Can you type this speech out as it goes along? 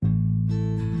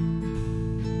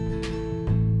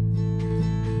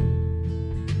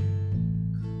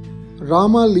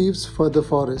Rama leaves for the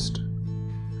forest.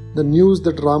 The news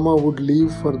that Rama would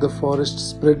leave for the forest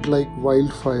spread like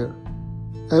wildfire.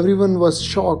 Everyone was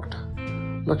shocked.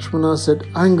 Lakshmana said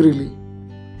angrily,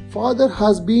 "Father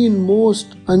has been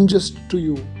most unjust to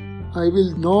you. I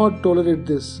will not tolerate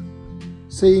this."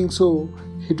 Saying so,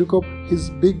 he took up his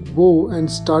big bow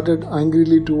and started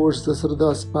angrily towards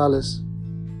Dasharatha's palace.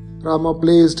 Rama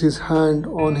placed his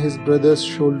hand on his brother's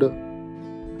shoulder.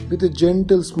 With a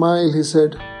gentle smile, he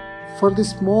said, "For this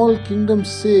small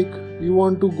kingdom's sake, you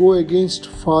want to go against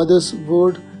father's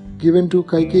word given to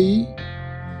Kaikeyi?"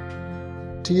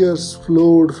 Tears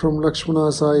flowed from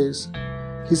Lakshmana's eyes.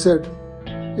 He said,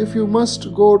 "If you must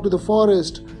go to the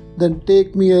forest, then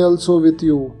take me also with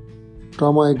you."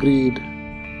 Rama agreed.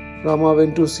 Rama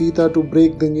went to Sita to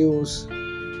break the news.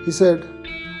 He said,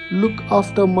 "Look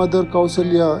after Mother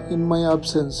Kausalya in my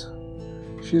absence."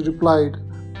 She replied,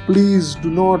 "Please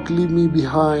do not leave me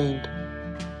behind.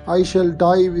 I shall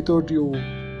die without you."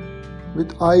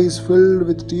 With eyes filled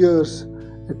with tears,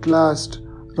 at last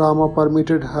Rama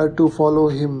permitted her to follow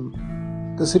him.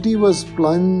 The city was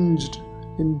plunged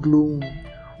in gloom.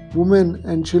 Women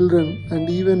and children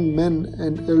and even men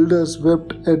and elders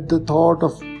wept at the thought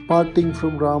of parting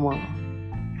from Rama.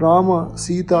 Rama,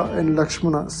 Sita and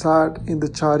Lakshmana sat in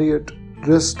the chariot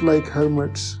dressed like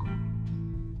hermits.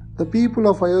 The people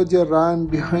of Ayodhya ran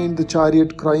behind the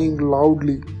chariot crying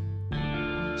loudly.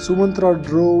 Sumantra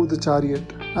drove the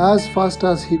chariot as fast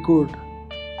as he could.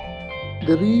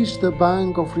 They reached the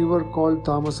bank of river called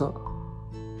Tamasa.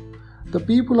 The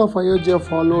people of Ayodhya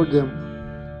followed them.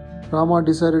 Rama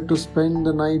decided to spend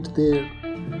the night there.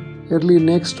 Early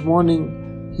next morning,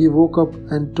 he woke up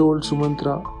and told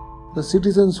Sumantra, "The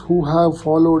citizens who have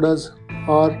followed us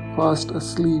are fast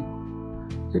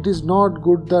asleep. It is not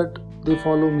good that they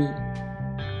follow me.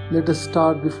 Let us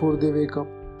start before they wake up."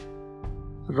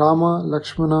 Rama,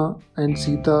 Lakshmana and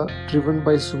Sita, driven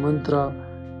by Sumantra,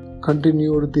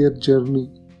 continued their journey.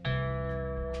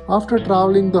 After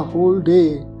traveling the whole day,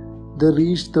 they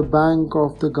reached the bank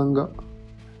of the Ganga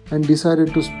and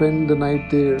decided to spend the night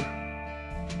there.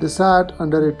 They sat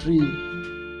under a tree.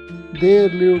 There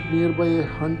lived nearby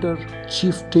a hunter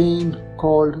chieftain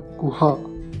called Guha.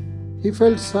 He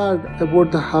felt sad about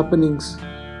the happenings.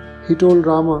 He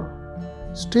told Rama,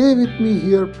 "Stay with me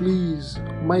here, please.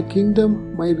 My kingdom,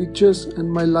 my riches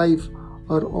and my life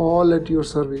are all at your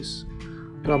service."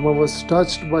 Rama was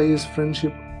touched by his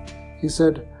friendship. He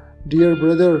said, "Dear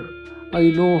brother, I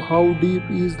know how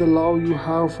deep is the love you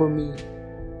have for me.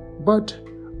 But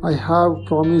I have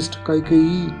promised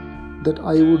Kaikeyi that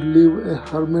I would live a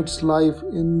hermit's life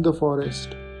in the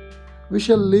forest. We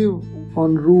shall live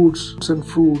on roots and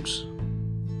fruits."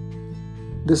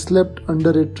 They slept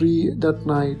under a tree that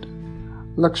night.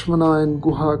 Lakshmana and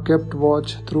Guha kept watch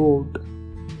throughout.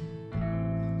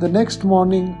 The next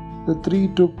morning, the three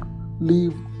took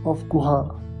leave of Guha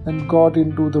and got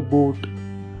into the boat.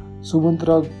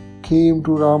 Sumantra came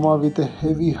to Rama with a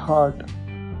heavy heart.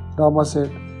 Rama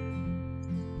said,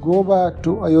 "Go back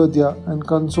to Ayodhya and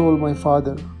console my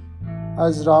father."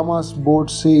 As Rama's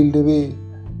boat sailed away,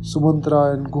 Sumantra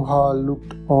and Guha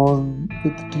looked on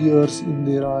with tears in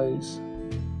their eyes.